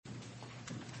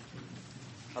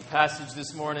Our passage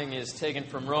this morning is taken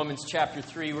from Romans chapter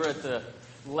 3. We're at the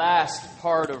last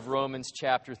part of Romans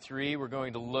chapter 3. We're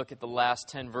going to look at the last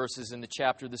 10 verses in the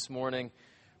chapter this morning,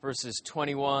 verses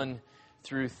 21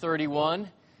 through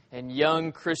 31. And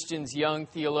young Christians, young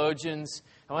theologians,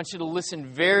 I want you to listen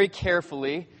very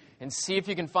carefully and see if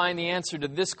you can find the answer to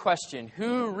this question.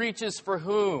 Who reaches for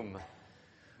whom?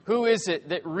 Who is it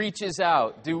that reaches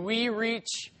out? Do we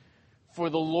reach for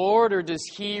the Lord, or does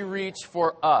He reach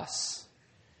for us?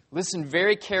 Listen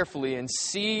very carefully and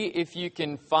see if you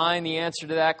can find the answer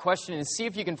to that question, and see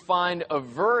if you can find a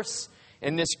verse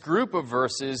in this group of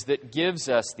verses that gives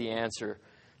us the answer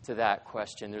to that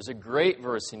question. There's a great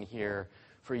verse in here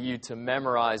for you to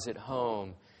memorize at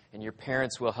home, and your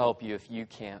parents will help you if you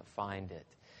can't find it.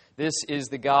 This is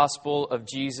the gospel of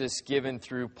Jesus given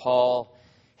through Paul,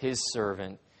 his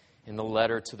servant, in the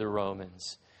letter to the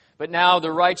Romans. But now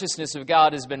the righteousness of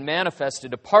God has been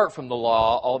manifested apart from the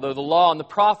law, although the law and the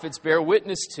prophets bear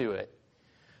witness to it.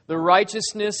 The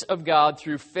righteousness of God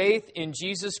through faith in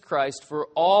Jesus Christ for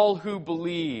all who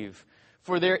believe.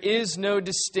 For there is no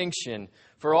distinction,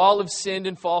 for all have sinned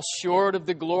and fall short of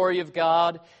the glory of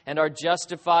God, and are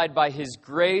justified by His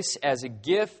grace as a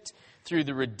gift through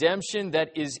the redemption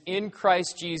that is in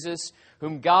Christ Jesus,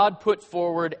 whom God put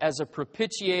forward as a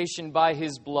propitiation by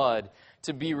His blood,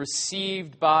 to be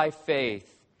received by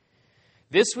faith.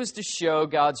 This was to show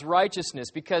God's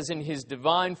righteousness, because in His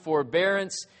divine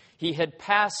forbearance He had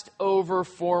passed over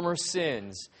former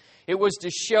sins. It was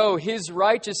to show His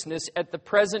righteousness at the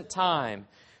present time,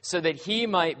 so that He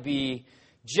might be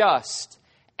just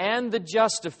and the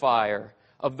justifier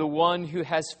of the one who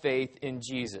has faith in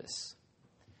Jesus.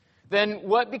 Then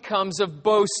what becomes of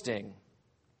boasting?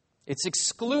 It's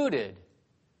excluded.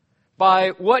 By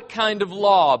what kind of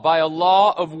law? By a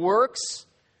law of works?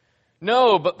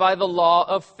 No, but by the law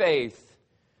of faith.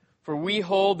 For we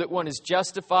hold that one is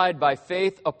justified by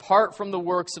faith apart from the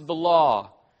works of the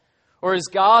law. Or is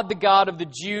God the God of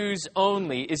the Jews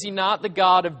only? Is He not the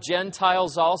God of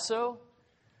Gentiles also?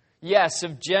 Yes,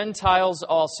 of Gentiles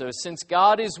also, since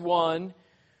God is one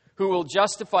who will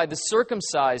justify the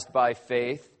circumcised by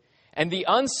faith and the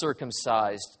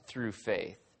uncircumcised through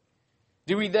faith.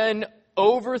 Do we then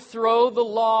overthrow the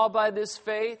law by this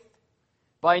faith?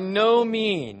 By no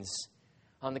means.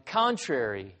 On the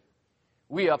contrary,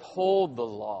 we uphold the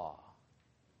law.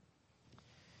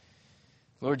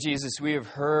 Lord Jesus, we have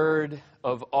heard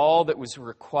of all that was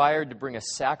required to bring a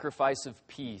sacrifice of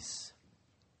peace.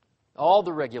 All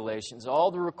the regulations,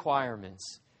 all the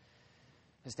requirements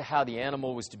as to how the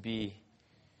animal was to be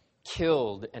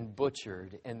killed and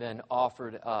butchered and then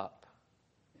offered up.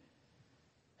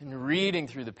 And reading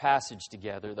through the passage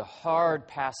together, the hard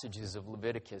passages of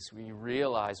Leviticus, we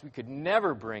realized we could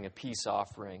never bring a peace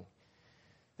offering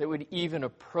that would even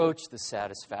approach the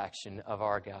satisfaction of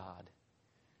our God.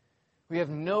 We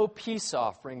have no peace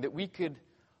offering that we could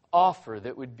offer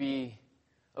that would be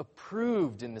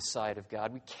approved in the sight of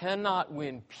God. We cannot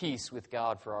win peace with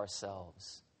God for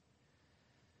ourselves.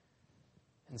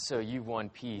 And so you've won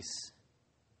peace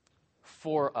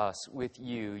for us with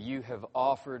you. You have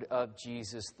offered up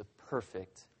Jesus, the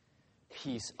perfect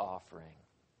peace offering.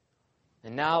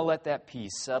 And now let that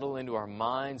peace settle into our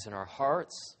minds and our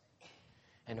hearts,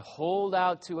 and hold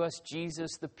out to us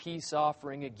Jesus, the peace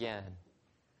offering again.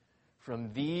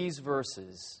 From these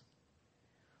verses,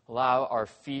 allow our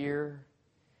fear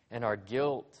and our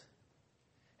guilt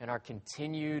and our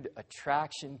continued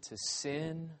attraction to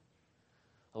sin,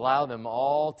 allow them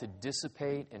all to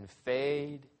dissipate and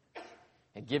fade,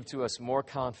 and give to us more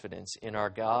confidence in our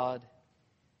God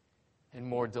and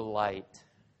more delight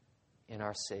in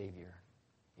our Savior.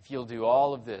 If you'll do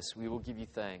all of this, we will give you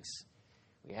thanks.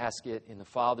 We ask it in the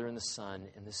Father, and the Son,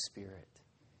 and the Spirit.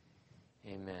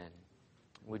 Amen.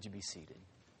 Would you be seated?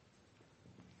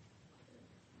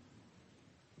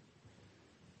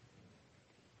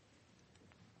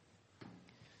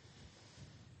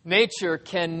 Nature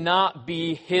cannot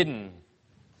be hidden.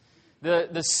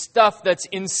 The stuff that's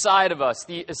inside of us,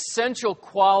 the essential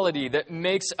quality that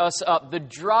makes us up, the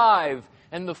drive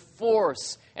and the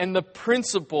force and the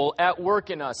principle at work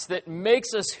in us that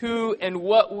makes us who and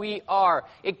what we are.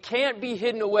 It can't be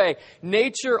hidden away.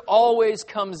 Nature always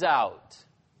comes out.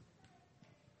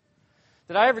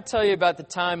 Did I ever tell you about the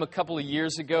time a couple of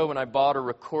years ago when I bought a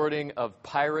recording of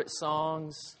pirate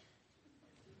songs?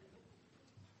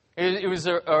 It was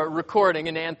a recording,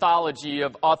 an anthology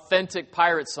of authentic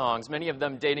pirate songs, many of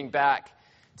them dating back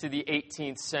to the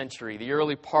 18th century, the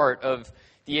early part of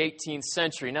the 18th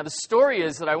century. Now, the story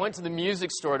is that I went to the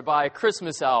music store to buy a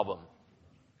Christmas album.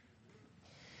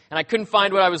 And I couldn't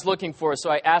find what I was looking for, so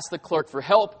I asked the clerk for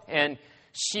help, and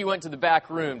she went to the back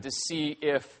room to see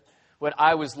if what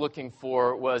I was looking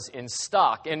for was in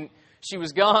stock. And she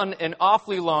was gone an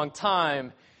awfully long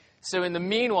time. So in the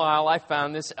meanwhile, I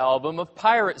found this album of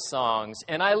pirate songs,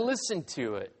 and I listened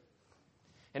to it.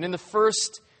 And in the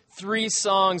first 3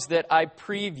 songs that I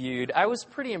previewed, I was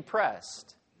pretty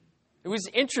impressed. It was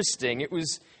interesting. It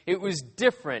was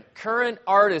different. Current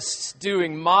artists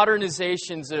doing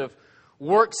modernizations of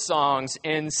work songs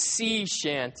and sea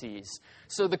shanties.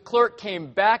 So the clerk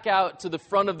came back out to the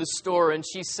front of the store and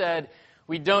she said,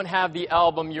 "We don't have the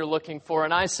album you're looking for."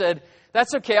 And I said,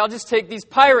 "That's okay, I'll just take these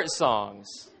pirate songs."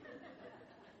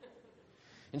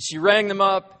 And she rang them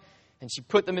up and she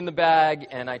put them in the bag,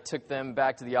 and I took them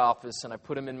back to the office and I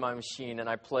put them in my machine and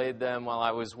I played them while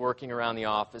I was working around the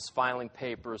office, filing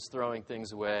papers, throwing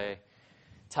things away,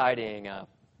 tidying up.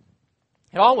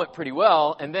 It all went pretty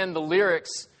well, and then the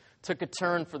lyrics took a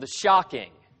turn for the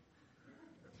shocking.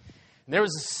 And there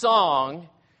was a song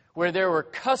where there were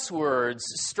cuss words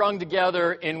strung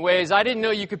together in ways I didn't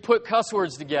know you could put cuss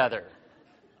words together.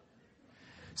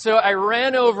 So I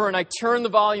ran over and I turned the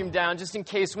volume down just in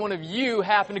case one of you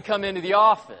happened to come into the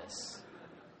office,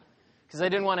 because I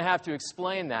didn't want to have to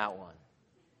explain that one.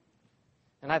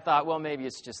 And I thought, well, maybe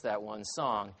it's just that one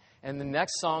song. And the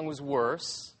next song was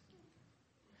worse.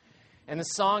 And the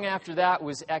song after that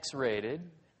was X-rated.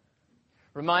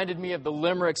 Reminded me of the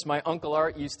limericks my Uncle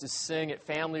Art used to sing at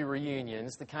family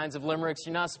reunions, the kinds of limericks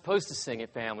you're not supposed to sing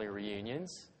at family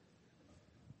reunions.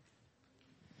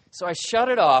 So I shut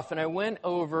it off and I went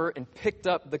over and picked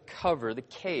up the cover, the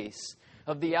case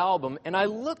of the album, and I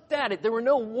looked at it. There were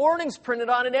no warnings printed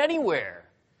on it anywhere.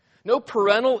 No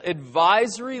parental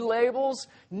advisory labels,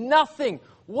 nothing.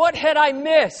 What had I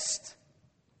missed?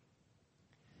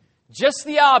 Just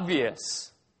the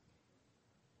obvious.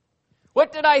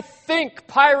 What did I think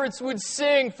pirates would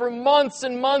sing for months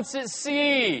and months at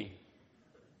sea?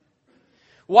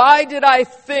 Why did I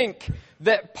think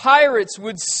that pirates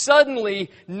would suddenly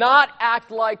not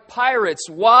act like pirates?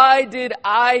 Why did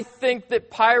I think that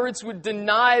pirates would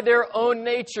deny their own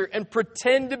nature and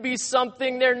pretend to be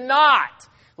something they're not,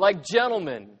 like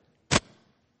gentlemen?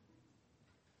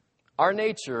 Our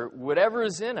nature, whatever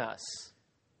is in us,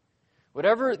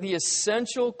 whatever the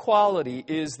essential quality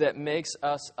is that makes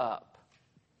us up,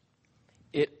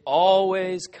 it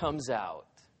always comes out.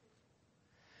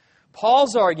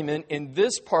 Paul's argument in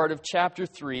this part of chapter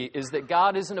 3 is that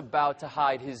God isn't about to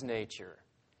hide his nature.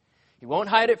 He won't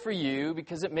hide it for you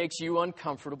because it makes you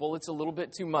uncomfortable. It's a little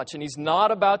bit too much. And he's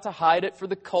not about to hide it for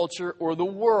the culture or the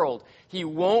world. He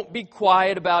won't be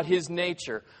quiet about his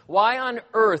nature. Why on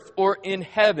earth or in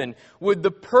heaven would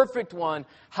the perfect one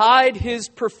hide his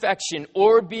perfection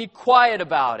or be quiet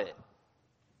about it?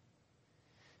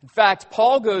 In fact,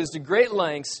 Paul goes to great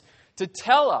lengths to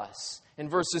tell us in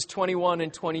verses 21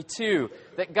 and 22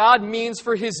 that God means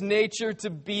for his nature to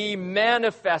be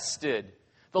manifested.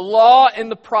 The law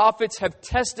and the prophets have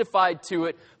testified to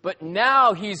it, but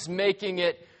now he's making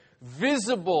it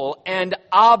visible and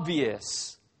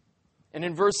obvious. And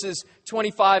in verses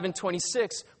 25 and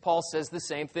 26, Paul says the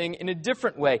same thing in a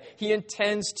different way. He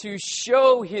intends to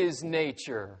show his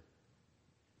nature.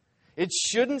 It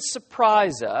shouldn't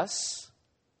surprise us,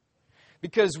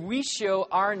 because we show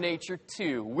our nature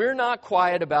too. We're not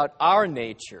quiet about our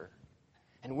nature,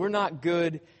 and we're not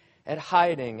good at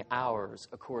hiding ours,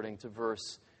 according to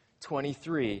verse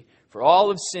 23. For all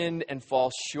have sinned and fall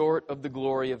short of the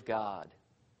glory of God.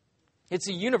 It's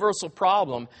a universal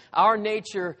problem. Our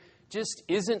nature just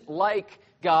isn't like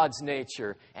God's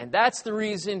nature. And that's the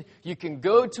reason you can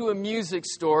go to a music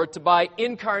store to buy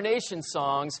incarnation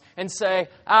songs and say,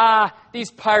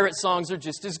 these pirate songs are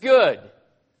just as good.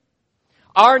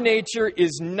 Our nature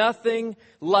is nothing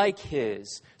like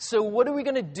his. So what are we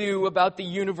going to do about the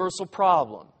universal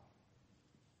problem?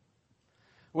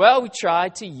 Well, we try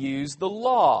to use the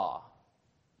law.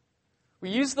 We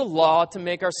use the law to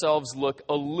make ourselves look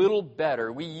a little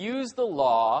better. We use the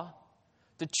law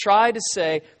to try to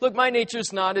say, look, my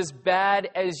nature's not as bad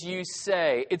as you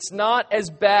say. It's not as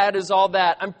bad as all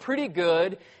that. I'm pretty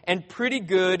good, and pretty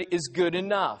good is good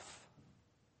enough.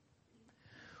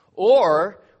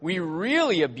 Or we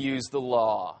really abuse the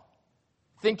law,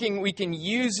 thinking we can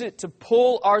use it to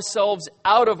pull ourselves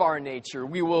out of our nature.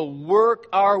 We will work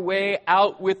our way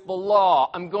out with the law.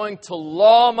 I'm going to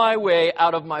law my way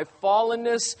out of my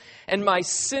fallenness and my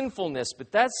sinfulness.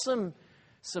 But that's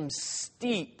some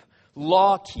steep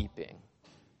law-keeping.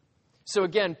 So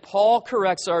again, Paul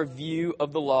corrects our view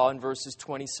of the law in verses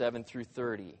 27 through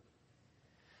 30.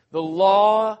 The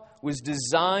law was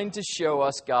designed to show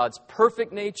us God's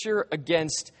perfect nature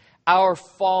against our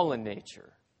fallen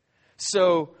nature.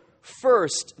 So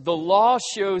first, the law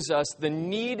shows us the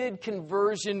needed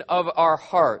conversion of our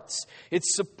hearts.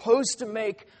 It's supposed to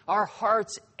make our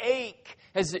hearts ache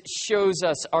as it shows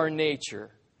us our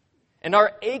nature. And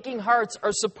our aching hearts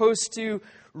are supposed to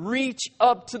reach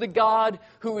up to the God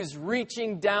who is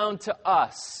reaching down to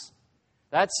us.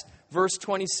 That's verse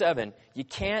 27. You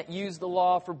can't use the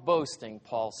law for boasting,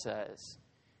 Paul says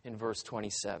in verse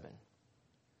 27.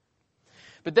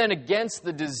 But then against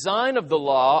the design of the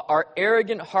law, our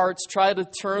arrogant hearts try to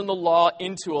turn the law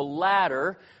into a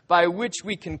ladder by which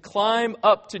we can climb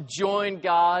up to join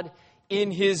God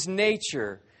in His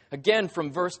nature. Again,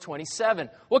 from verse 27.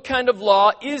 What kind of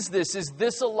law is this? Is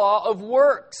this a law of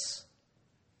works?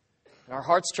 And our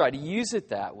hearts try to use it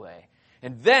that way.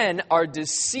 And then our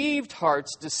deceived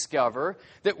hearts discover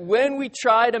that when we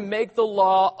try to make the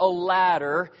law a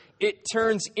ladder, it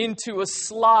turns into a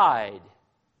slide.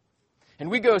 And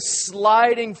we go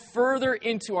sliding further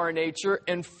into our nature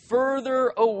and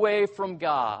further away from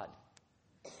God.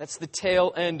 That's the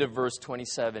tail end of verse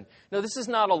 27. No, this is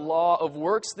not a law of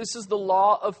works. This is the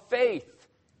law of faith.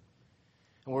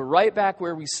 And we're right back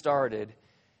where we started.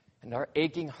 And our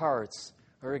aching hearts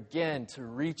are again to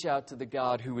reach out to the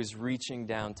God who is reaching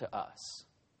down to us.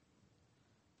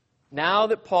 Now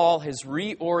that Paul has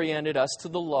reoriented us to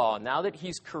the law, now that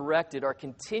he's corrected our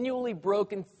continually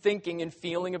broken thinking and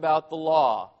feeling about the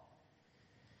law,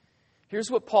 here's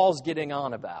what Paul's getting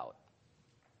on about.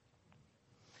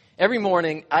 Every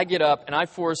morning, I get up and I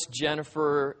force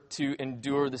Jennifer to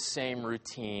endure the same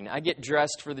routine. I get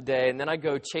dressed for the day, and then I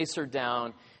go chase her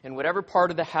down in whatever part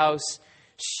of the house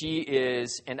she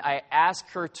is, and I ask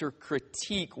her to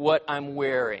critique what I'm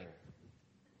wearing.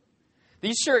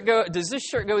 Does this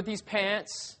shirt go with these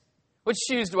pants? What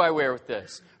shoes do I wear with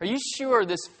this? Are you sure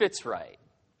this fits right?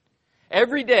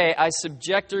 Every day, I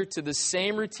subject her to the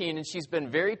same routine, and she's been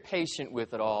very patient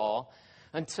with it all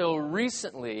until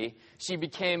recently she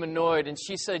became annoyed, and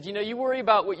she said, you worry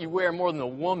about what you wear more than a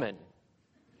woman.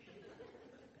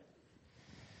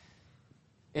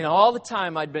 In all the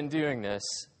time I'd been doing this,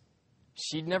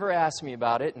 she'd never asked me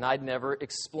about it, and I'd never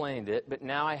explained it, but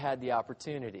now I had the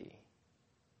opportunity.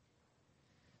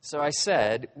 So I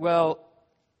said, well,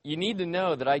 you need to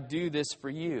know that I do this for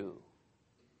you.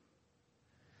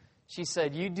 She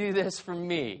said, you do this for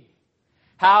me.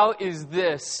 How is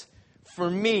this for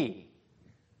me?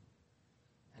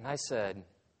 And I said,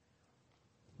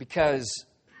 because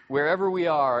wherever we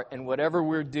are and whatever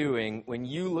we're doing, when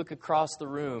you look across the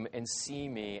room and see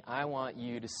me, I want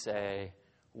you to say,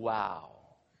 wow.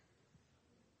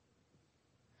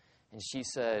 And she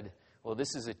said, well,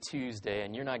 this is a Tuesday,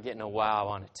 and you're not getting a wow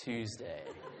on a Tuesday.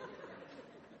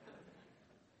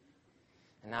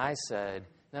 And I said,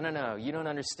 no, you don't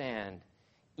understand.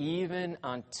 Even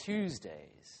on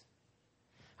Tuesdays,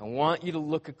 I want you to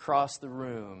look across the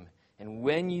room, and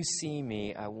when you see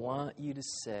me, I want you to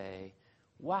say,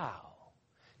 wow.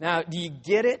 Now, do you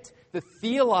get it? The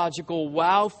theological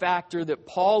wow factor that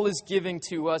Paul is giving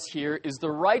to us here is the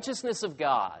righteousness of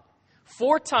God.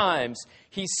 4 times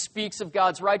he speaks of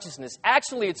God's righteousness.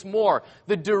 Actually, it's more.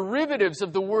 The derivatives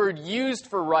of the word used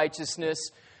for righteousness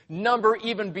number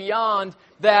even beyond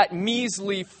that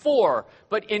measly 4.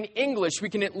 But in English, we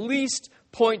can at least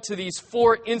point to these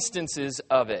 4 instances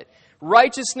of it.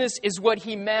 Righteousness is what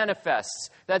he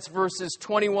manifests. That's verses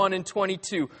 21 and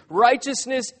 22.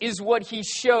 Righteousness is what he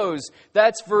shows.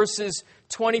 That's verses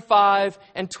 25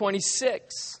 and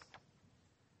 26.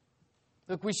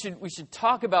 Look, we should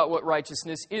talk about what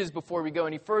righteousness is before we go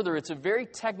any further. It's a very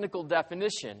technical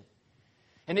definition.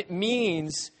 And it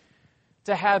means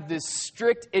to have this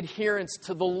strict adherence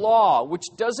to the law, which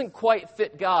doesn't quite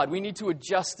fit God. We need to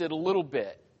adjust it a little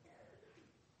bit.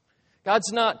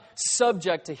 God's not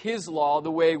subject to His law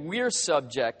the way we're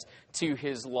subject to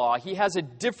His law. He has a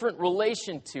different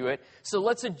relation to it. So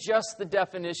let's adjust the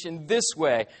definition this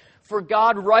way. For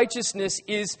God, righteousness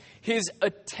is His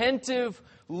attentive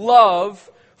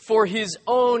love for His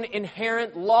own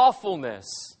inherent lawfulness.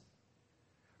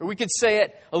 Or we could say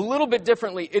it a little bit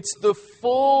differently. It's the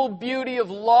full beauty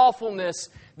of lawfulness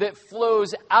that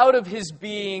flows out of His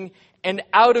being and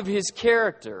out of His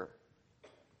character.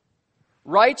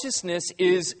 Righteousness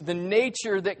is the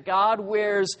nature that God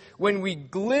wears when we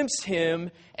glimpse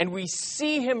Him and we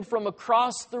see Him from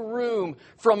across the room,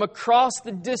 from across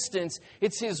the distance.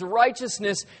 It's His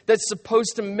righteousness that's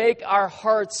supposed to make our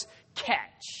hearts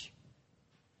catch.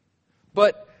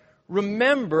 But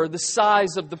remember the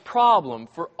size of the problem,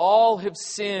 for all have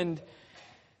sinned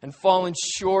and fallen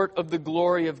short of the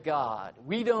glory of God.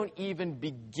 We don't even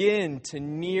begin to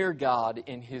near God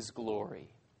in His glory.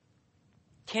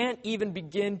 Can't even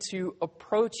begin to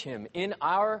approach Him in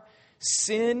our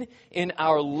sin, in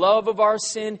our love of our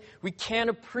sin, we can't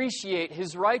appreciate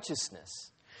His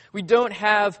righteousness. We don't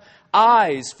have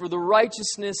eyes for the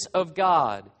righteousness of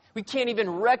God. We can't even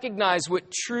recognize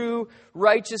what true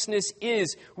righteousness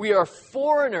is. We are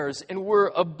foreigners and we're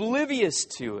oblivious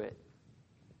to it.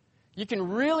 You can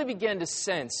really begin to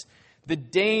sense the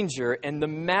danger and the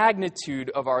magnitude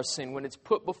of our sin when it's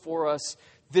put before us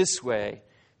this way.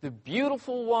 The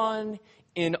beautiful one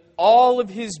in all of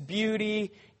his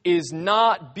beauty is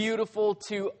not beautiful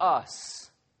to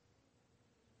us.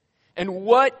 And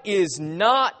what is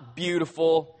not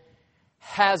beautiful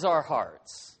has our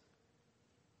hearts.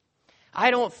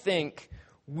 I don't think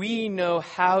we know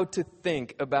how to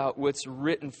think about what's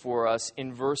written for us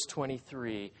in verse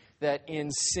 23, that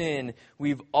in sin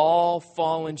we've all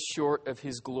fallen short of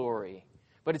His glory.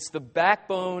 But it's the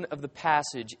backbone of the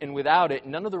passage, and without it,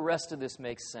 none of the rest of this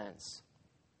makes sense.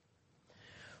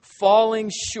 Falling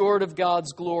short of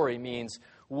God's glory means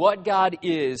what God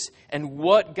is and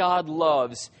what God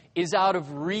loves is out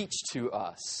of reach to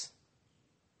us.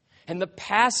 And the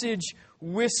passage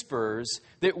whispers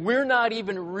that we're not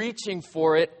even reaching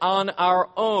for it on our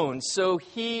own, so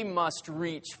He must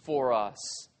reach for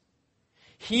us.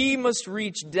 He must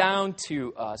reach down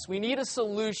to us. We need a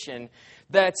solution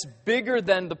that's bigger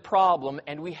than the problem,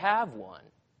 and we have one.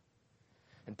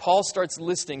 And Paul starts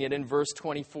listing it in verse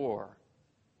 24.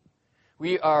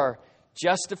 We are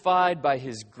justified by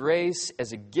His grace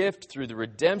as a gift through the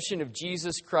redemption of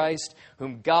Jesus Christ,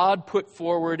 whom God put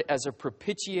forward as a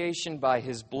propitiation by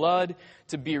His blood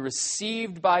to be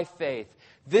received by faith.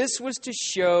 This was to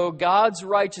show God's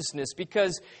righteousness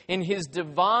because in His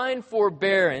divine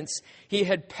forbearance, He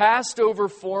had passed over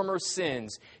former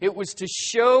sins. It was to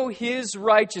show His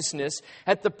righteousness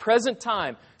at the present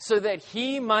time so that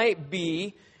He might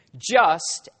be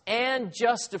just and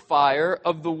justifier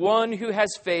of the one who has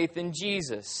faith in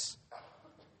Jesus.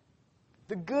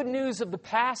 The good news of the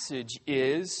passage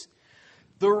is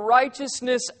the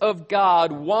righteousness of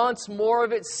God wants more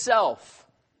of itself.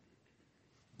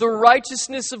 The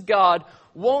righteousness of God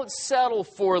won't settle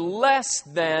for less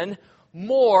than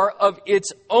more of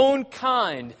its own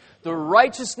kind. The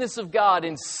righteousness of God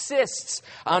insists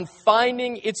on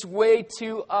finding its way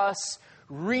to us,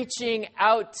 reaching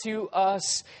out to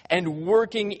us, and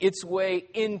working its way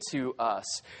into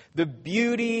us. The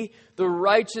beauty, the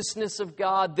righteousness of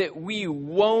God that we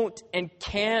won't and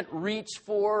can't reach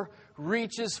for,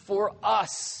 reaches for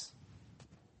us.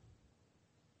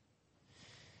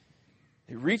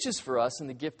 It reaches for us in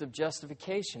the gift of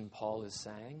justification, Paul is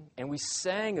saying. And we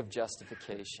sang of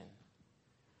justification.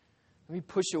 Let me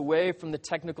push away from the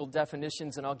technical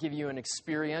definitions and I'll give you an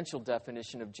experiential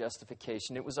definition of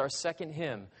justification. It was our second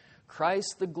hymn.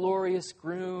 Christ the glorious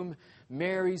groom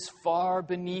marries far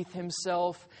beneath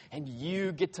himself, and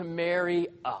you get to marry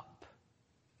up.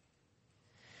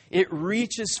 It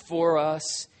reaches for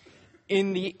us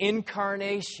in the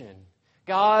incarnation.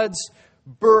 God's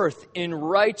birth in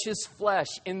righteous flesh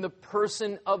in the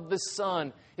person of the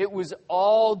Son. It was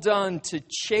all done to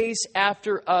chase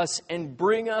after us and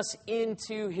bring us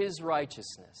into His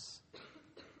righteousness.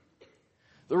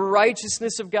 The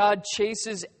righteousness of God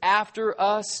chases after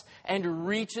us and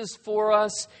reaches for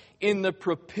us in the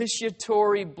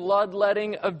propitiatory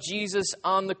bloodletting of Jesus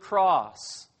on the cross.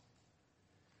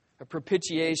 A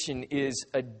propitiation is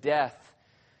a death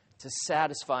to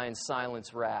satisfy and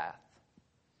silence wrath.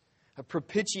 A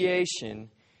propitiation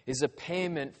is a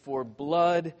payment for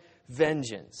blood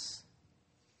vengeance.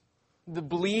 The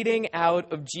bleeding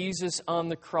out of Jesus on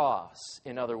the cross,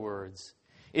 in other words,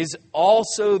 is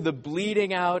also the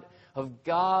bleeding out of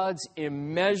God's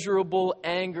immeasurable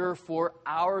anger for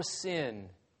our sin.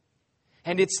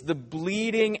 And it's the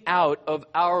bleeding out of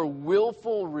our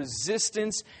willful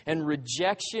resistance and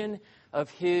rejection of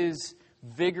His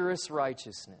vigorous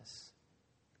righteousness.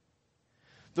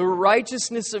 The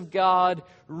righteousness of God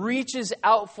reaches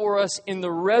out for us in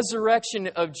the resurrection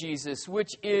of Jesus,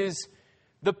 which is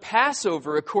the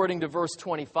Passover, according to verse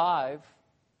 25.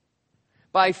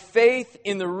 By faith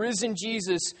in the risen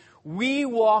Jesus, we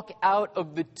walk out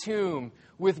of the tomb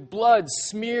with blood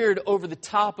smeared over the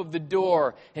top of the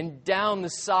door and down the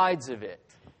sides of it.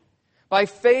 By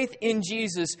faith in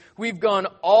Jesus, we've gone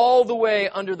all the way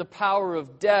under the power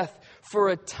of death for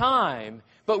a time,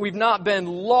 but we've not been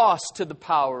lost to the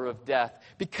power of death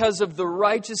because of the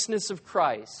righteousness of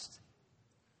Christ.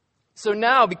 So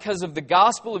now, because of the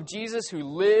gospel of Jesus who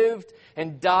lived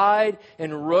and died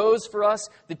and rose for us,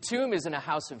 the tomb isn't a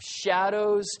house of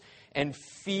shadows and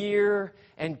fear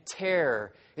and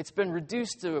terror. It's been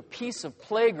reduced to a piece of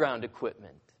playground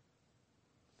equipment.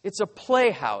 It's a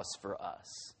playhouse for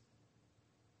us.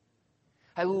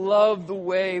 I love the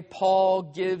way Paul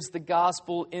gives the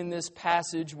gospel in this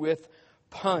passage with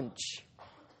punch.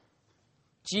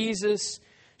 Jesus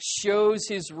shows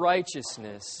his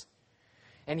righteousness,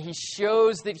 and he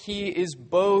shows that he is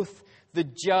both the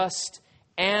just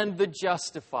and the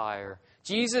justifier.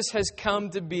 Jesus has come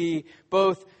to be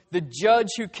both the judge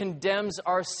who condemns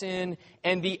our sin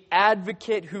and the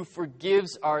advocate who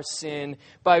forgives our sin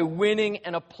by winning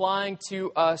and applying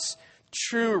to us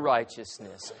true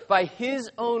righteousness by his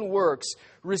own works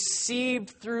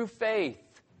received through faith.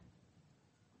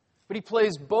 But he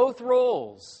plays both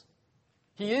roles.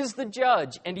 He is the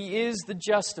judge and he is the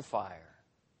justifier.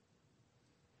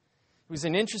 It was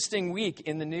an interesting week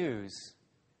in the news.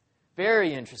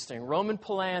 Very interesting. Roman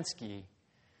Polanski,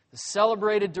 the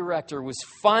celebrated director, was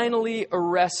finally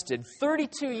arrested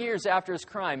 32 years after his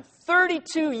crime.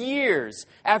 32 years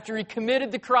after he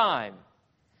committed the crime.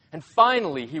 And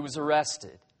finally, he was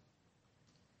arrested.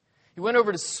 He went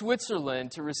over to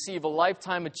Switzerland to receive a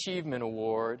Lifetime Achievement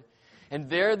Award, and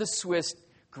there the Swiss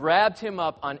grabbed him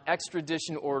up on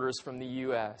extradition orders from the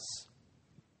U.S.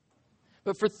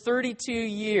 But for 32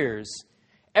 years,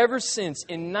 ever since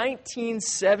in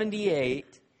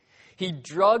 1978, he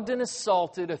drugged and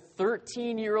assaulted a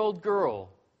 13-year-old girl.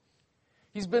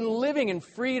 He's been living in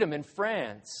freedom in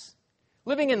France,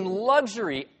 living in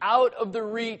luxury out of the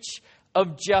reach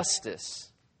of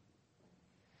justice.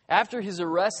 After his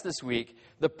arrest this week,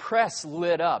 the press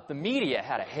lit up. The media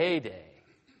had a heyday.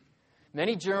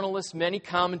 Many journalists, many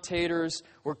commentators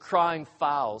were crying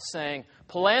foul, saying,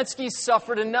 Polanski's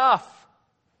suffered enough.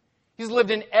 He's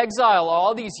lived in exile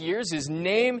all these years. His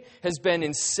name has been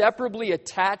inseparably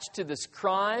attached to this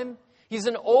crime. He's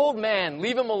an old man.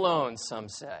 Leave him alone, some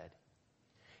said.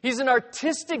 He's an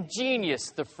artistic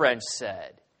genius, the French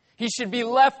said. He should be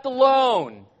left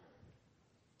alone.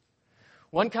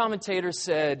 One commentator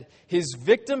said, his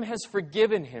victim has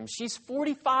forgiven him. She's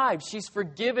 45. She's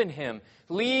forgiven him.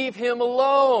 Leave him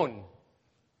alone.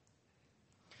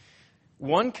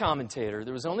 One commentator,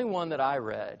 there was only one that I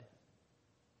read,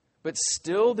 but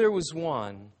still there was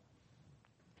one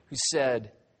who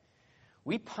said,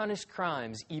 we punish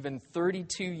crimes even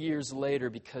 32 years later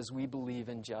because we believe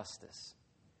in justice.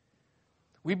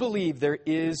 We believe there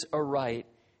is a right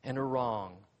and a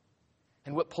wrong.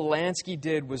 And what Polanski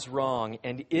did was wrong,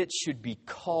 and it should be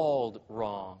called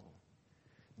wrong.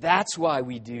 That's why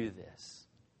we do this.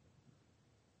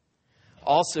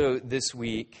 Also this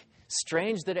week,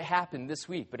 strange that it happened this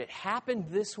week, but it happened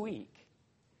this week.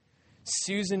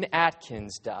 Susan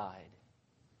Atkins died.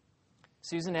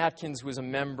 Susan Atkins was a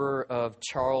member of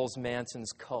Charles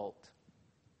Manson's cult.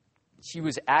 She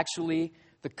was actually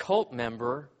the cult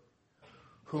member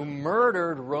who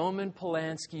murdered Roman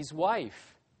Polanski's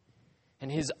wife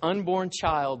and his unborn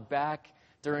child back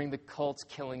during the cult's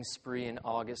killing spree in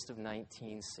August of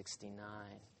 1969.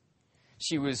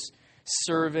 She was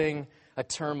serving a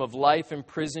term of life in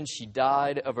prison. She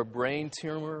died of a brain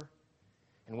tumor.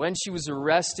 And when she was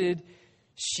arrested,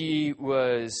 she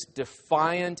was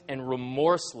defiant and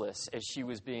remorseless as she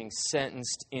was being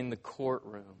sentenced in the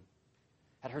courtroom.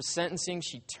 At her sentencing,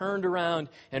 she turned around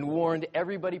and warned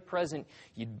everybody present,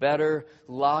 you'd better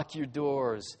lock your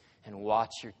doors and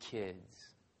watch your kids.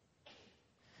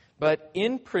 But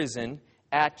in prison,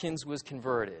 Atkins was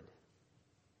converted.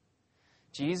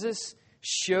 Jesus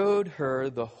showed her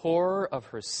the horror of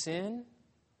her sin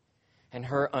and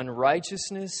her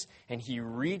unrighteousness, and he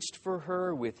reached for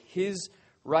her with his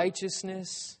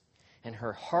righteousness, and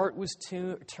her heart was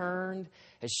turned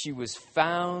as she was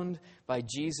found by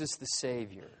Jesus the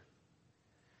Savior.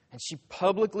 And she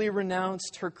publicly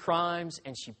renounced her crimes,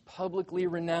 and she publicly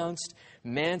renounced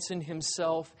Manson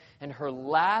himself, and her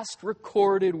last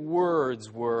recorded words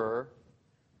were,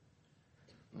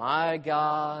 "My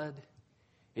God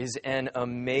is an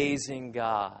amazing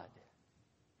God."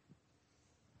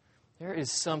 There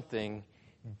is something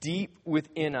deep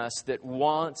within us that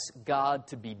wants God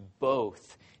to be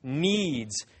both,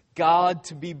 needs God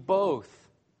to be both.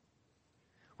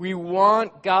 We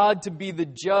want God to be the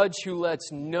judge who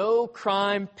lets no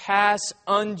crime pass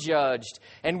unjudged.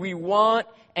 And we want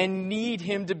and need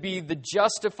him to be the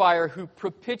justifier who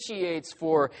propitiates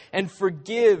for and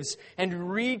forgives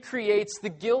and recreates the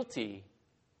guilty.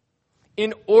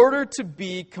 In order to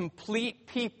be complete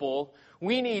people,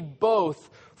 we need both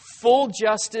full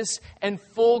justice and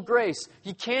full grace.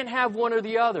 You can't have one or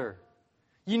the other.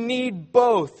 You need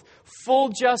both full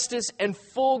justice and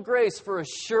full grace for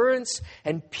assurance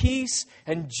and peace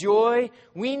and joy.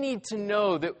 We need to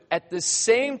know that at the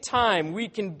same time we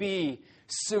can be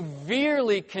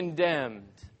severely condemned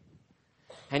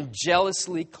and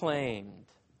jealously claimed.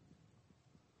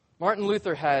 Martin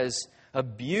Luther has A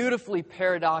beautifully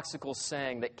paradoxical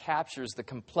saying that captures the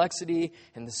complexity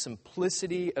and the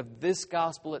simplicity of this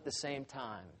gospel at the same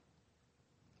time.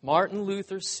 Martin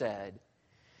Luther said,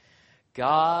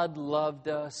 "God loved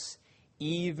us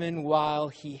even while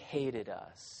He hated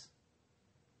us."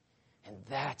 And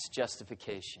that's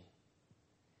justification.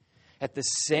 At the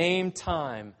same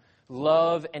time,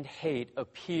 love and hate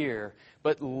appear,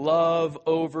 but love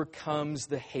overcomes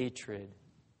the hatred.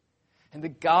 And the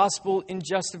gospel in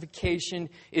justification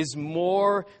is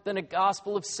more than a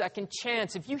gospel of second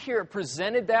chance. If you hear it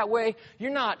presented that way,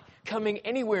 you're not coming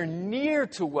anywhere near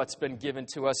to what's been given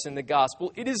to us in the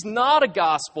gospel. It is not a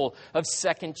gospel of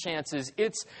second chances.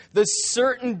 It's the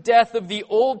certain death of the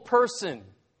old person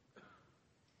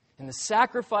and the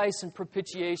sacrifice and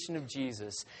propitiation of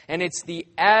Jesus. And it's the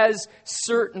as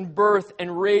certain birth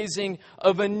and raising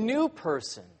of a new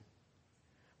person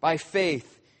by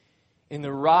faith in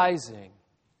the rising,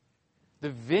 the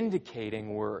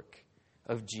vindicating work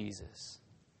of Jesus.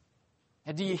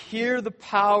 And do you hear the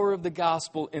power of the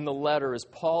gospel in the letter as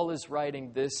Paul is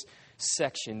writing this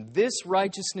section? This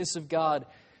righteousness of God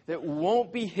that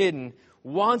won't be hidden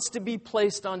wants to be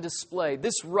placed on display.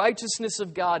 This righteousness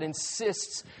of God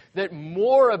insists that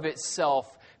more of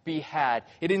itself be had.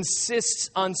 It insists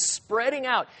on spreading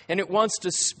out, and it wants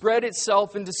to spread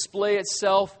itself and display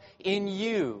itself in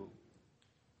you.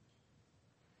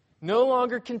 No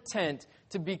longer content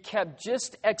to be kept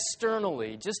just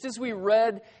externally, just as we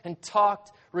read and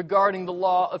talked regarding the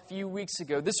law a few weeks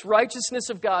ago. This righteousness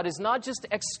of God is not just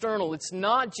external. It's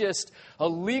not just a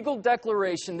legal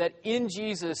declaration that in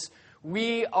Jesus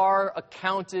we are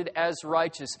accounted as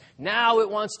righteous. Now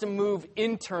it wants to move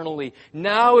internally.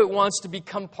 Now it wants to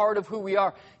become part of who we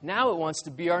are. Now it wants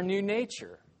to be our new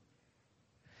nature.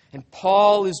 And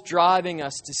Paul is driving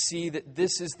us to see that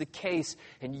this is the case.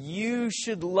 And you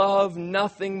should love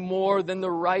nothing more than the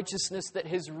righteousness that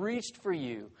has reached for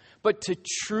you. But to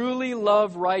truly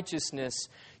love righteousness,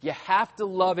 you have to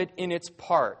love it in its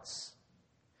parts.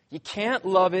 You can't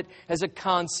love it as a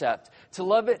concept. To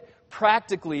love it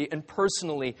practically and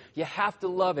personally, you have to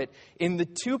love it in the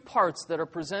two parts that are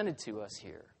presented to us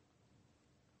here.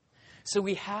 So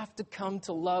we have to come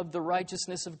to love the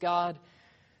righteousness of God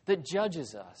that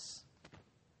judges us.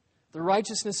 The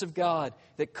righteousness of God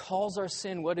that calls our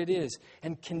sin what it is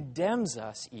and condemns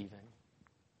us even.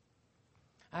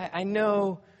 I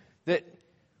know that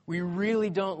we really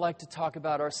don't like to talk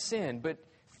about our sin, but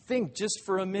think just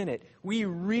for a minute. We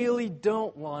really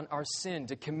don't want our sin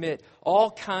to commit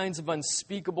all kinds of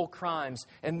unspeakable crimes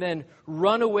and then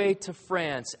run away to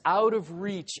France out of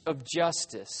reach of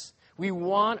justice. We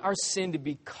want our sin to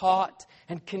be caught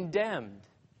and condemned.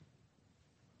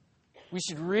 We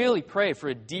should really pray for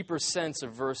a deeper sense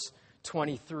of verse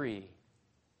 23.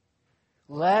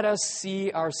 Let us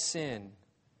see our sin.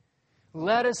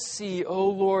 Let us see, O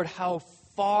Lord, how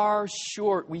far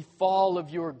short we fall of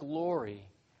your glory.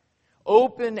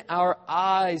 Open our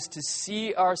eyes to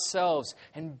see ourselves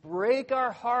and break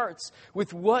our hearts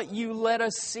with what you let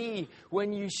us see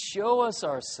when you show us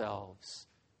ourselves.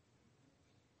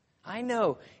 I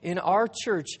know in our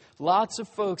church, lots of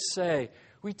folks say,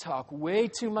 we talk way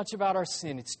too much about our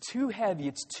sin. It's too heavy.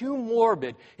 It's too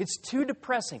morbid. It's too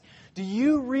depressing. Do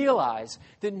you realize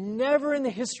that never in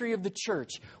the history of the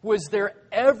church was there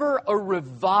ever a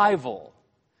revival,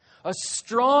 a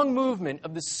strong movement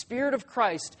of the Spirit of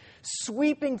Christ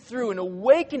sweeping through and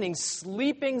awakening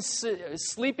sleeping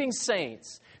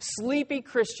saints, sleepy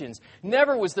Christians?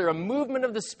 Never was there a movement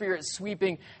of the Spirit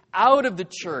sweeping out of the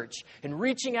church and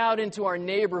reaching out into our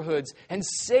neighborhoods and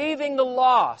saving the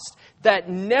lost. That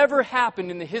never happened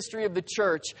in the history of the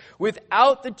church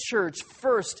without the church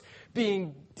first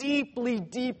being deeply,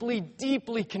 deeply,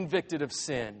 deeply convicted of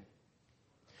sin.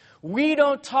 We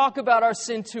don't talk about our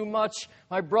sin too much,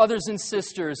 my brothers and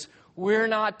sisters. We're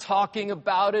not talking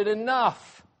about it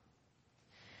enough.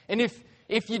 And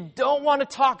if you don't want to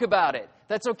talk about it,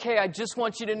 that's okay. I just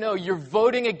want you to know you're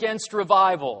voting against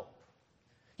revival.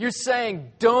 You're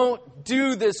saying, don't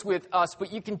do this with us,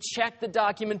 but you can check the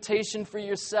documentation for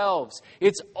yourselves.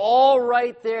 It's all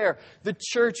right there. The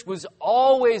church was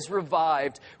always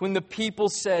revived when the people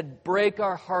said, break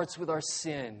our hearts with our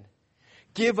sin.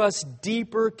 Give us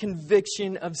deeper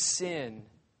conviction of sin.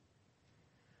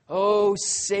 Oh,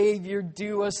 Savior,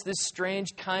 do us this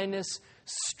strange kindness.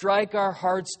 Strike our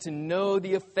hearts to know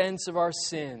the offense of our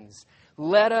sins.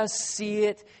 Let us see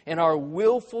it in our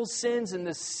willful sins and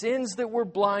the sins that we're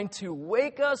blind to.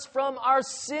 Wake us from our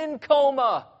sin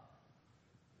coma.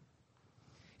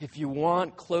 If you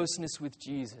want closeness with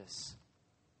Jesus,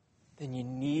 then you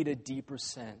need a deeper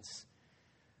sense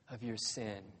of your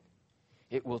sin.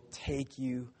 It will take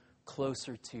you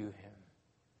closer to Him.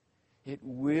 it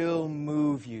will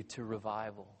move you to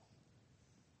revival.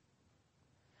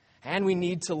 And we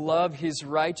need to love His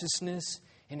righteousness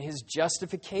and His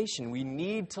justification. We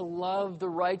need to love the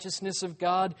righteousness of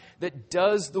God that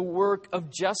does the work of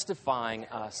justifying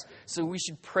us. So we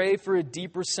should pray for a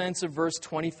deeper sense of verse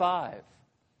 25.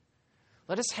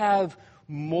 Let us have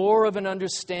more of an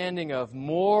understanding of,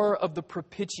 more of the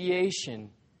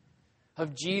propitiation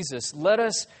of Jesus. Let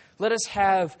us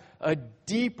have a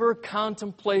deeper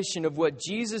contemplation of what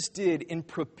Jesus did in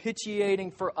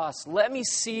propitiating for us. Let me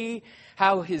see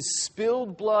how His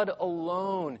spilled blood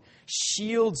alone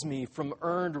shields me from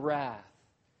earned wrath.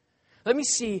 Let me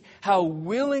see how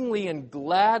willingly and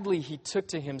gladly He took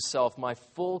to Himself my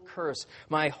full curse,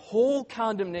 my whole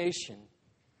condemnation.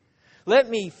 Let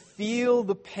me feel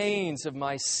the pains of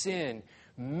my sin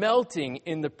melting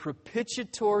in the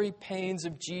propitiatory pains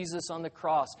of Jesus on the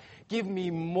cross. Give me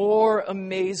more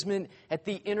amazement at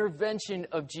the intervention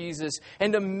of Jesus,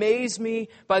 and amaze me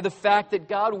by the fact that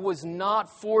God was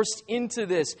not forced into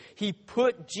this. He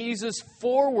put Jesus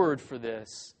forward for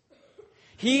this.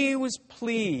 He was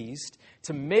pleased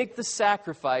to make the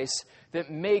sacrifice that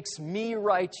makes me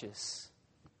righteous.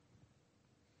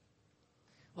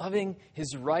 Loving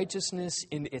His righteousness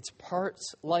in its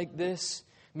parts like this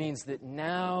means that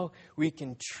now we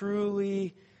can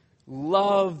truly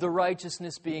love the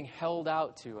righteousness being held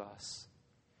out to us.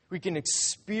 We can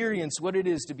experience what it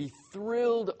is to be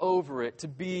thrilled over it, to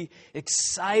be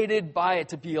excited by it,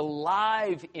 to be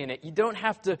alive in it. You don't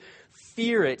have to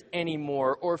fear it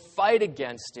anymore, or fight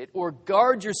against it, or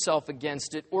guard yourself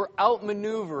against it, or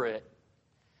outmaneuver it.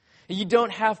 You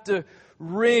don't have to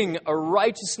wring a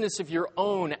righteousness of your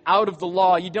own out of the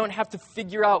law. You don't have to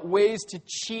figure out ways to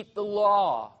cheat the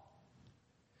law.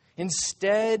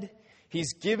 Instead,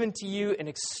 He's given to you an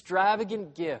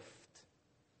extravagant gift.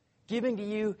 Giving to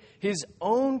you His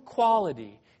own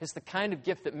quality is the kind of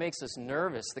gift that makes us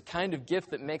nervous, the kind of gift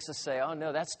that makes us say, oh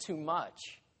no, that's too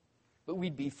much. But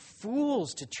we'd be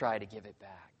fools to try to give it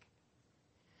back.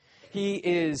 He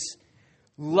is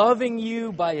loving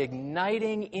you by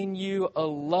igniting in you a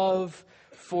love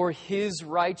for His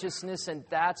righteousness, and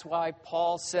that's why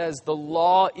Paul says the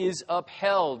law is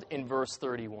upheld in verse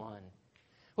 31.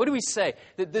 What do we say?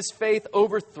 That this faith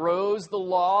overthrows the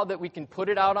law, that we can put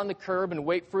it out on the curb and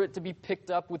wait for it to be picked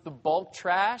up with the bulk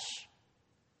trash?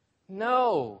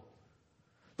 No.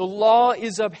 The law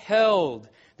is upheld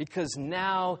because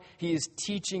now He is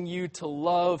teaching you to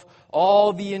love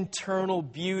all the internal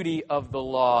beauty of the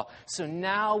law. So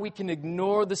now we can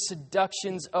ignore the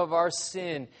seductions of our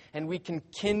sin, and we can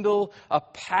kindle a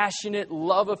passionate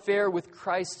love affair with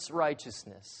Christ's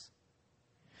righteousness.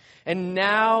 And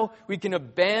now we can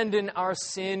abandon our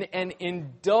sin and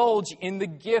indulge in the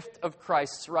gift of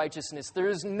Christ's righteousness. There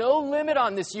is no limit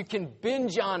on this. You can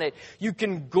binge on it. You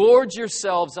can gorge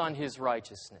yourselves on His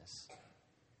righteousness.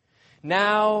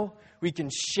 Now we can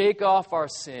shake off our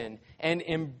sin and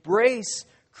embrace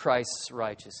Christ's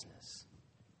righteousness.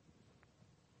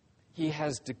 He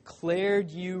has declared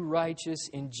you righteous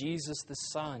in Jesus the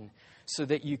Son so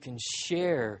that you can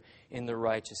share in the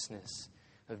righteousness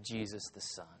of Jesus the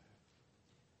Son.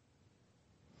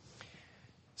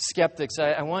 Skeptics,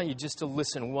 I want you just to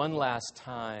listen one last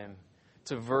time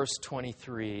to verse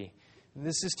 23.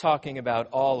 This is talking about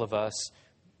all of us.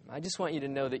 I just want you to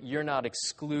know that you're not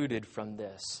excluded from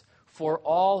this. For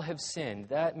all have sinned.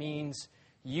 That means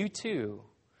you too.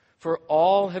 For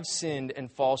all have sinned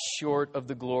and fall short of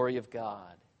the glory of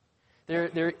God.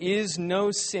 There is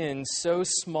no sin so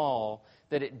small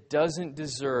that it doesn't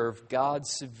deserve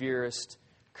God's severest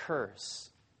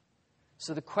curse.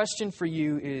 So the question for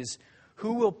you is,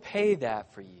 who will pay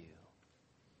that for you?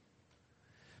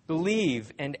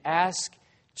 Believe and ask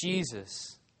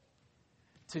Jesus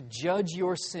to judge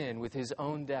your sin with His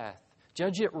own death.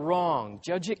 Judge it wrong.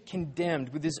 Judge it condemned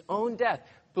with His own death.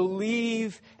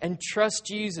 Believe and trust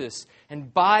Jesus,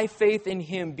 and by faith in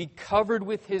Him be covered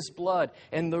with His blood,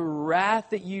 and the wrath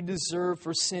that you deserve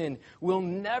for sin will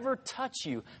never touch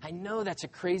you. I know that's a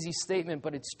crazy statement,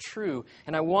 but it's true.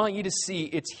 And I want you to see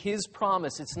it's His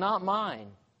promise. It's not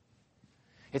mine.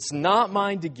 It's not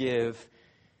mine to give,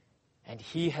 and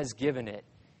He has given it.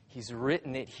 He's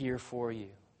written it here for you.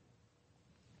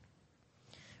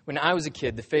 When I was a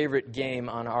kid, the favorite game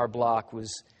on our block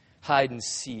was hide and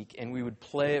seek, and we would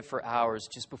play it for hours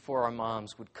just before our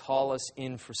moms would call us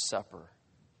in for supper.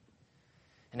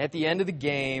 And at the end of the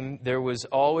game, there was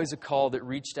always a call that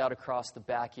reached out across the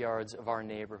backyards of our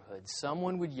neighborhood.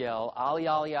 Someone would yell, "Ollie,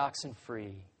 ollie, oxen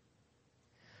free.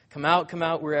 Come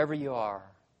out wherever you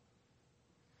are."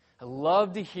 I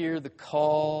love to hear the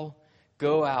call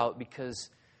go out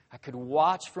because I could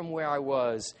watch from where I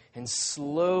was, and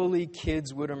slowly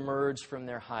kids would emerge from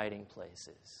their hiding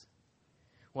places.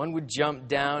 One would jump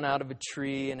down out of a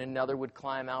tree, and another would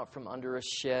climb out from under a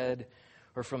shed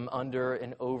or from under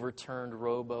an overturned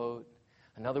rowboat.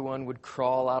 Another one would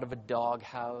crawl out of a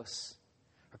doghouse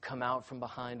or come out from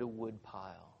behind a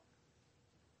woodpile.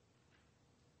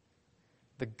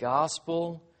 The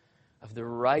gospel of the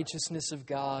righteousness of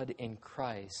God in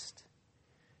Christ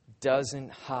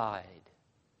doesn't hide.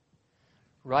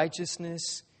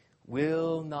 Righteousness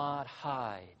will not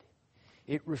hide.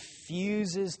 It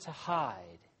refuses to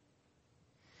hide.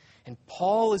 And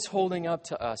Paul is holding up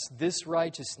to us this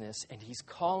righteousness, and he's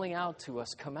calling out to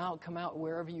us, come out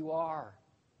wherever you are.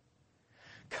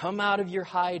 Come out of your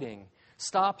hiding.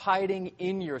 Stop hiding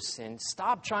in your sin.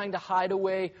 Stop trying to hide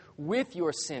away with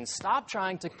your sin. Stop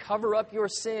trying to cover up your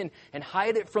sin and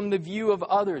hide it from the view of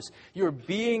others. You're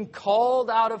being called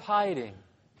out of hiding.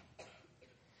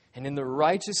 And in the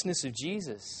righteousness of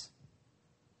Jesus,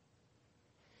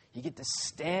 you get to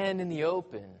stand in the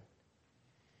open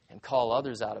and call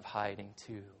others out of hiding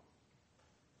too.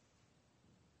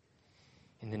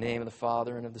 In the name of the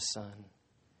Father, and of the Son,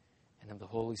 and of the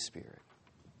Holy Spirit.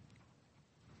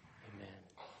 Amen.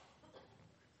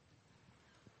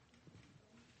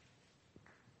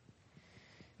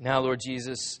 Now, Lord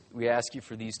Jesus, we ask you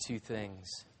for these two things.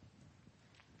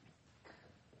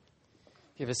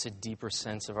 Give us a deeper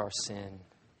sense of our sin.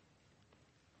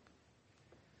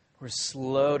 We're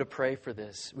slow to pray for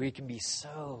this. We can be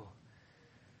so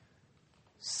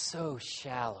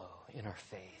shallow in our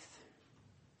faith.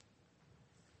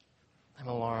 I'm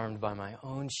alarmed by my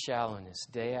own shallowness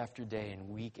day after day and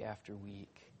week after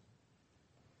week.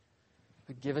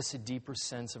 But give us a deeper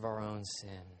sense of our own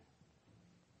sin.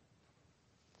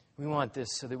 We want this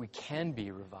so that we can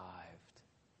be revived,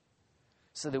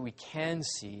 so that we can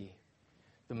see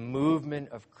the movement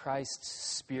of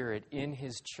Christ's Spirit in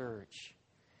His church,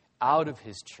 out of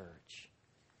His church,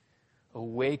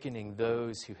 awakening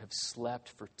those who have slept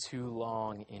for too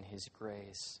long in His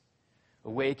grace,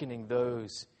 awakening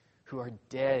those who are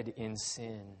dead in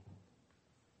sin.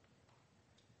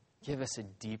 Give us a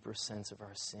deeper sense of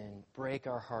our sin, break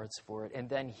our hearts for it, and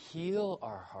then heal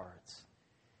our hearts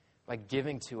by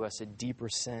giving to us a deeper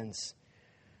sense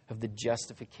of the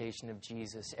justification of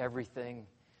Jesus. Everything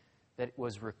that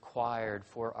was required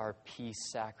for our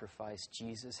peace sacrifice,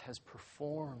 Jesus has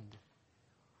performed.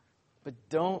 But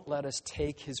don't let us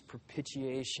take His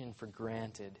propitiation for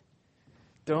granted.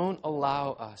 Don't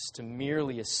allow us to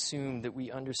merely assume that we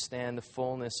understand the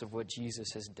fullness of what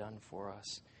Jesus has done for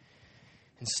us.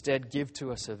 Instead, give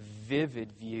to us a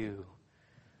vivid view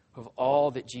of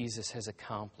all that Jesus has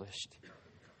accomplished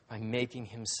by making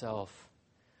Himself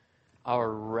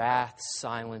our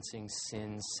wrath-silencing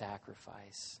sin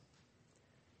sacrifice.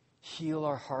 Heal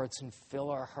our hearts and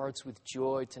fill our hearts with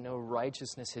joy to know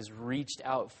righteousness has reached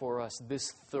out for us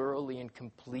this thoroughly and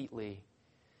completely,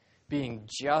 being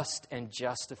just and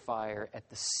justifier at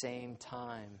the same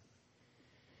time.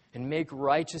 And make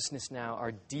righteousness now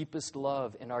our deepest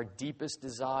love and our deepest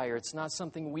desire. It's not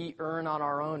something we earn on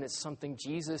our own. It's something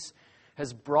Jesus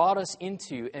has brought us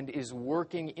into and is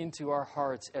working into our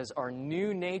hearts as our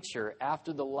new nature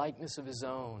after the likeness of His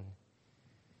own.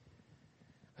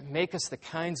 Make us the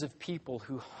kinds of people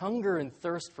who hunger and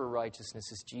thirst for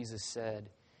righteousness, as Jesus said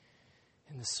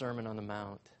in the Sermon on the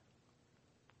Mount.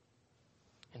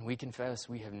 And we confess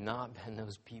we have not been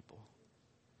those people.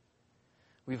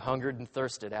 We've hungered and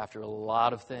thirsted after a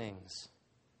lot of things.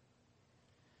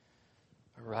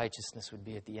 But righteousness would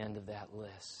be at the end of that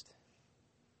list.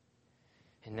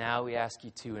 And now we ask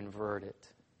you to invert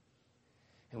it.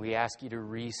 And we ask you to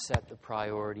reset the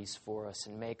priorities for us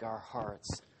and make our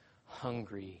hearts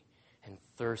hungry and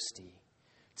thirsty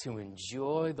to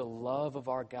enjoy the love of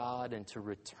our God and to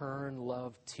return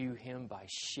love to Him by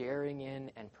sharing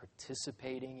in and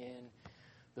participating in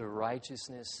the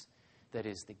righteousness that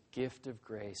is the gift of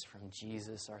grace from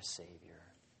Jesus our Savior.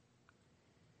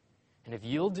 And if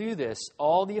you'll do this,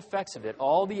 all the effects of it,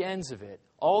 all the ends of it,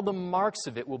 all the marks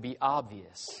of it will be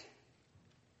obvious.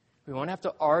 We won't have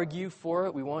to argue for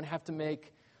it. We won't have to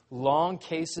make long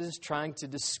cases trying to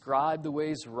describe the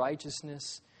ways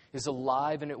righteousness is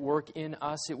alive and at work in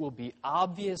us. It will be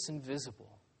obvious and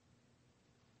visible.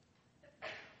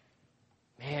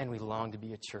 Man, we long to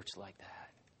be a church like that.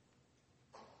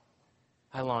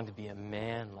 I long to be a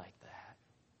man like that.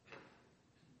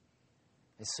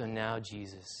 And so now,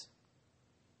 Jesus,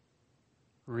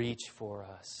 reach for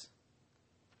us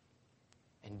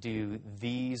and do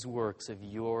these works of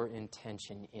your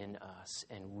intention in us,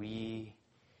 and we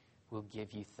will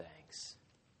give you thanks.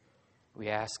 We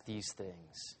ask these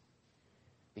things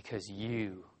because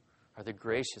you are the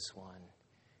gracious one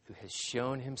who has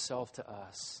shown himself to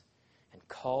us and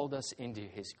called us into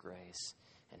his grace.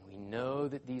 And we know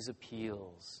that these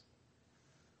appeals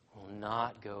will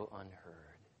not go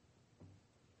unheard.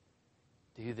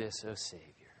 Do this, O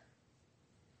Savior.